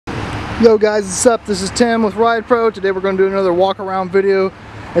Yo guys, what's up? This is Tim with Ridepro. Today we're going to do another walk around video.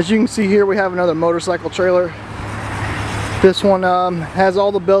 As you can see here, we have another motorcycle trailer. This one has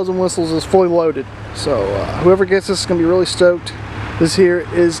all the bells and whistles, is fully loaded. So whoever gets this is going to be really stoked. This here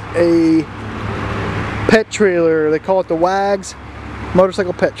is a pet trailer. They call it the WAGS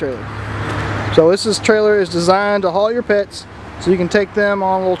motorcycle pet trailer. So this trailer is designed to haul your pets so you can take them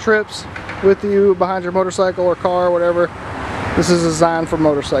on little trips with you behind your motorcycle or car or whatever. This is designed for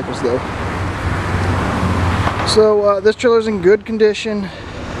motorcycles though. So this trailer is in good condition.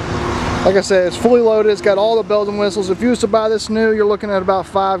 Like I said, it's fully loaded. It's got all the bells and whistles. If you was to buy this new, you're looking at about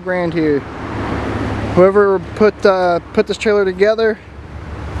 $5 grand here. Whoever put this trailer together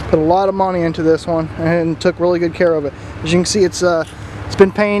put a lot of money into this one and took really good care of it. As you can see, it's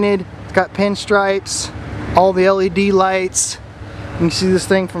been painted. It's got pinstripes, all the LED lights. You can see this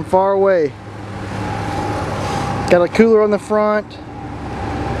thing from far away. Got a cooler on the front.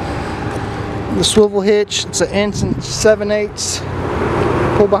 The swivel hitch, it's an 1 7/8.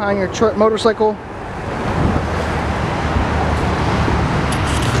 Pull behind your motorcycle.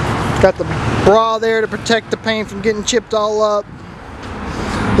 Got the bra there to protect the paint from getting chipped all up.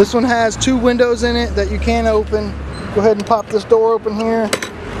 This one has 2 windows in it that you can open. Go ahead and pop this door open here.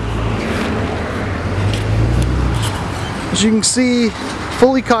 As you can see,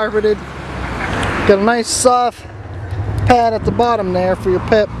 fully carpeted. Got a nice soft pad at the bottom there for your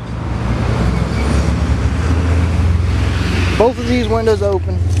pet. Both of these windows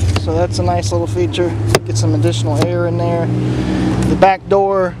open, so that's a nice little feature. Get some additional air in there. The back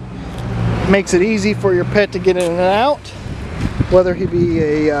door makes it easy for your pet to get in and out, whether he be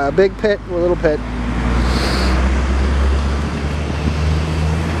a big pet or a little pet.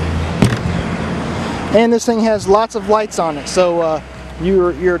 And this thing has lots of lights on it, so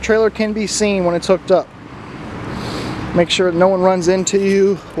your trailer can be seen when it's hooked up. Make sure no one runs into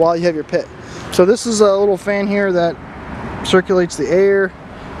you while you have your pet. So this is a little fan here that circulates the air.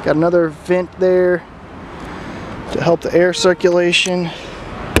 Got another vent there to help the air circulation.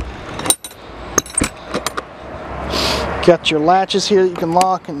 Got your latches here that you can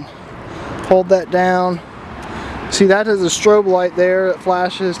lock and hold that down. See, that is a strobe light there that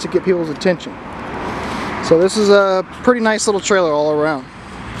flashes to get people's attention. So this is a pretty nice little trailer all around.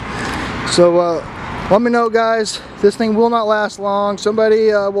 So let me know, guys. This thing will not last long.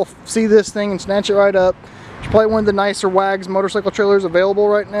 Somebody will see this thing and snatch it right up. It's probably one of the nicer WAGS motorcycle trailers available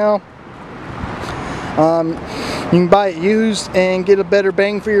right now. You can buy it used and get a better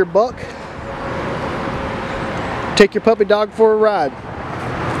bang for your buck. Take your puppy dog for a ride.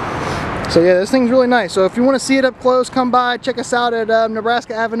 So yeah, this thing's really nice. So if you want to see it up close, come by, check us out at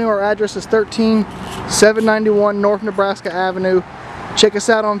Nebraska Avenue. Our address is 13791 North Nebraska Avenue. Check us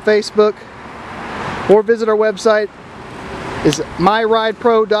out on Facebook or visit our website. It's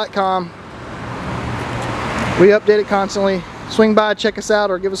myridepro.com. We update it constantly. Swing by, check us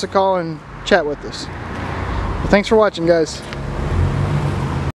out, or give us a call and chat with us. Thanks for watching, guys.